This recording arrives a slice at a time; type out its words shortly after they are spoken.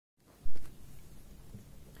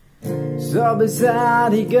सबै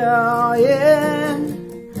साथी गए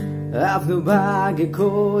आफ्नो भाग्य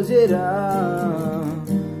खोजेर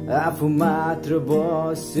आफू मात्र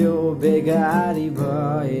बस्यो बेगारी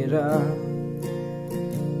भएर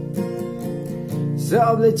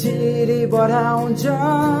सबले चिरी बढाउँछ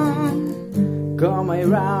कमाइ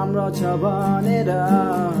राम्रो छ भनेर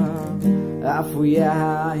आफू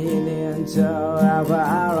यहाँ हिँडिन्छ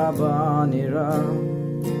आभारा बनेर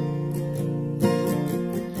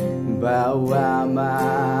बाउआमा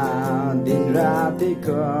दिन राति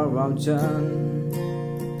कराउँछन्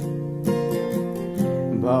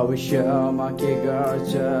भविष्यमा के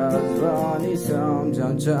गर्छस् भनी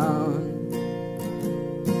सम्झाउँछन्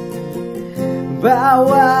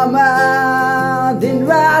बाउआमा दिन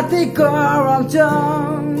राति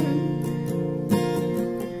कराउँछन्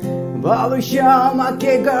भविष्यमा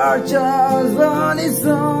के गर्छस् भनी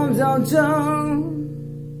सम्झाउँछन्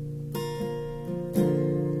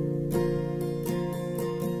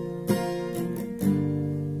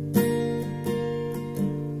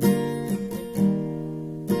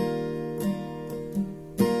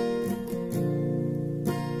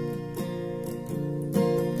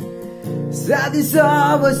साथी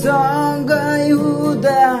सबैसँगै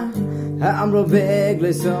हुँदा हाम्रो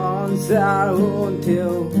बेग्लै संसार हुन्थ्यो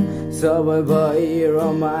सबै भई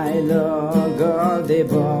रमाइलो गर्दै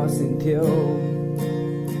बसिन्थ्यो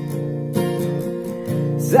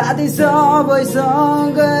साथी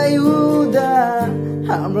सबैसँगै हुँदा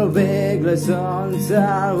हाम्रो बेग्लै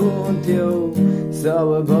संसार हुन्थ्यो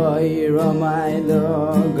सबै भई रमाइलो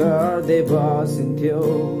गर्दै बसिन्थ्यो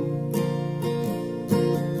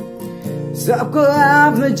सबको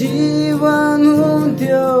आफ्नो जीवन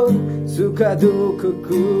हुन्थ्यो सुख दुःख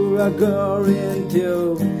कुरा गरिन्थ्यो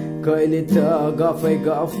कहिले त गफै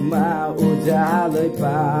गफमा उज्यालै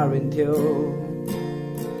पारिन्थ्यो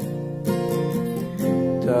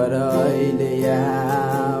तर अहिले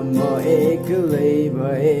यहाँ म एक्लै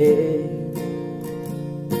भए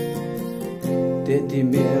त्यति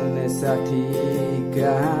मिल्ने साथी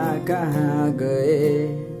कहाँ कहाँ गए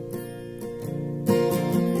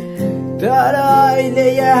तर अहिले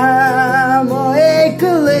यहाँ म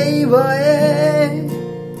एक्लै भए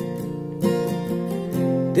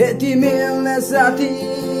त्यति मिल्ने साथी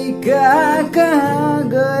कहाँ कहाँ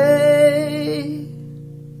गए।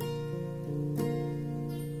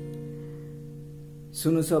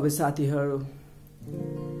 सुन्नु सबै साथीहरू,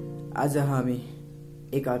 आज हामी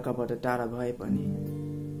एकअर्काबाट टाढा भए पनि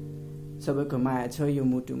सबैको माया छ यो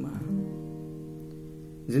मुटुमा।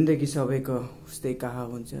 जिन्दगी सबैको उस्तै कहाँ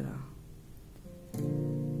हुन्छ र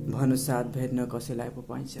भन्नु साथ भेट्न कसैलाई पो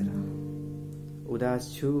पाइन्छ र। उदास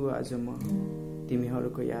छु आज म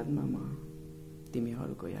तिमीहरूको यादमा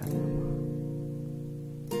तिमीहरूको यादमा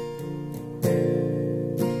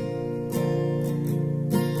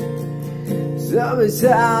सबै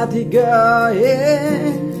साथी गए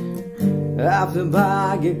आफ्नो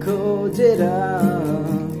भाग्य खोजेर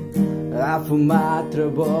आफू मात्र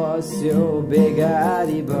बस्यो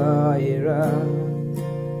बेगारी भएर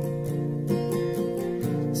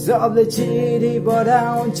सबले चिरी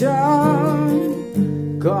बढाउँछ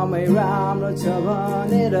कमाइ राम्रो छ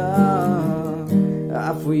भनेर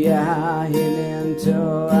आफू यहाँ हिँड्छ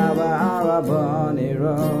आभारा बनेर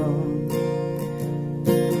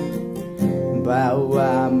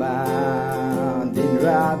बाउआमा दिन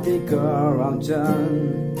राति कराउँछन्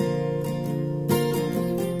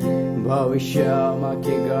भविष्यमा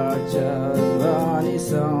के गर्छ भनी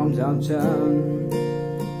सम्झाउँछन्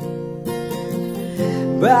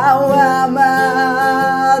बाउआमा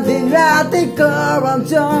दिन राति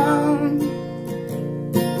कराउँछन्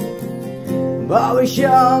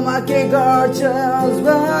भविष्यमा के गर्छस्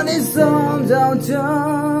भनी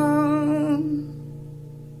सम्झाउँछन्।